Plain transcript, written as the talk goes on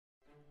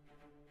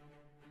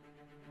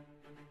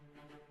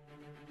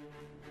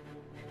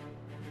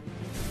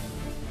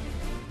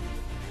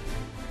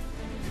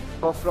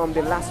from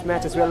the last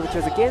match as well, which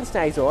was against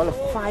Aizawl, a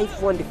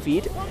 5-1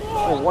 defeat.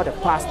 Oh, what a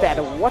pass that,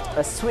 what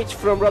a switch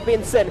from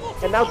Robinson.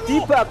 And now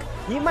Deepak,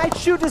 he might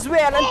shoot as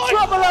well, and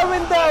trouble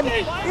Arvindam.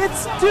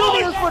 It's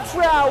 2-0 for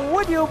Trow,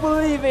 would you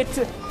believe it?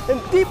 And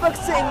Deepak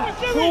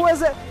Singh, who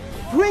was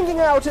bringing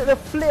out the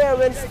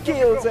flair and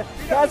skills,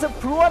 has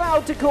brought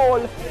out a goal,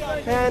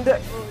 and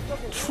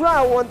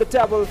Trow on the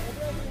double.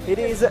 It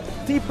is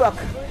Deepak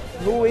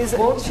who is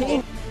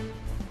changing.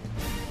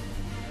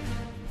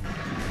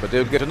 But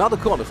they'll get another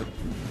corner,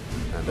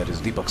 and that is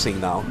Deepak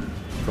Singh now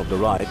from the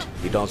right.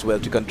 He does well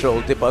to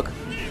control Deepak.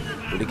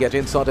 Will he get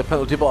inside the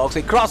penalty box?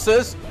 He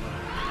crosses,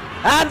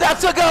 and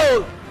that's a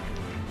goal!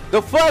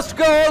 The first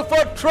goal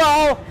for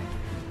Trow,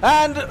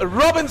 and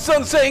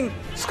Robinson Singh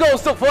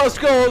scores the first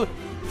goal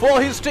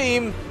for his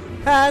team,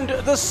 and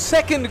the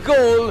second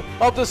goal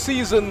of the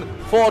season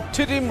for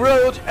Tiddim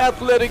Road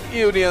Athletic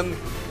Union.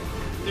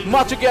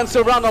 Much against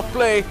the run of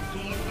play,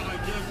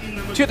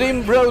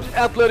 Tiddim Road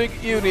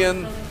Athletic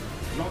Union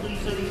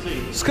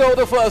score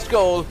the first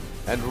goal,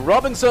 and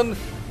Robinson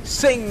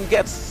Singh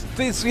gets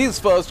his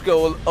first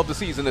goal of the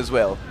season as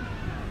well.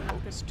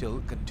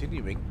 Still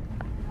continuing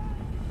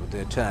with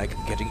the attack,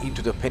 getting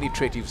into the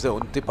penetrative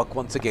zone. Deepak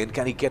once again,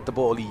 can he get the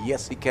ball?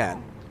 Yes, he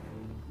can.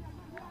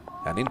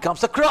 And in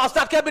comes the cross,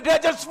 that can be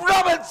dangerous.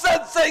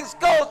 Robinson Singh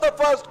scores the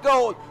first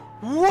goal.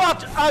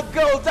 What a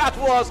goal that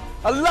was!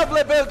 A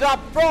lovely build-up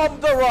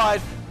from the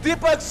right.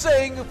 Deepak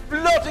Singh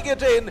floating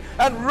it in,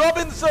 and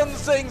Robinson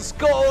Singh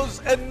scores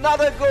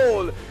another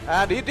goal.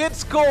 And he did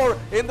score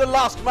in the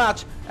last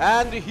match,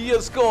 and he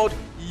has scored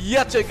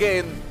yet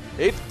again.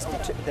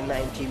 The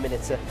 90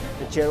 minutes,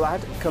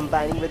 Gerard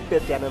combining with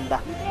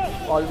Bidyananda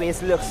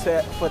always looks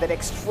for that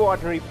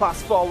extraordinary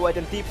pass forward,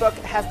 and Deepak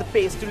has the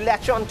pace to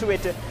latch onto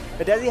it.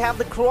 Does he have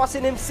the cross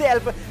in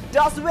himself?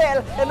 Does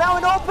well, and now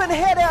an open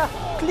header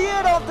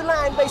cleared off the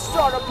line by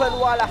Saurabh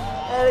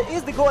Panwala.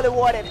 Is the goal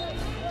awarded?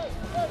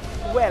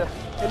 Well,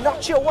 I'm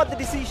not sure what the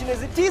decision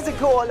is. It is a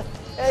goal.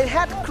 It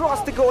had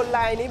crossed the goal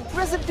line.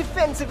 Impressive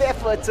defensive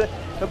efforts,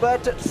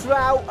 but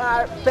Trow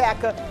are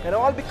back, and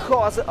all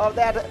because of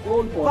that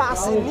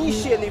pass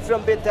initially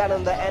from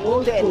Bidyananda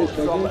and then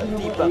from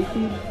Deepak.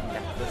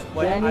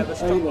 What I was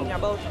talking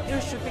about, you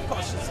should be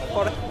cautious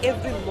for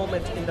every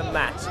moment in the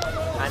match,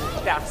 and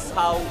that's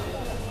how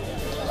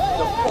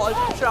the ball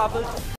traveled.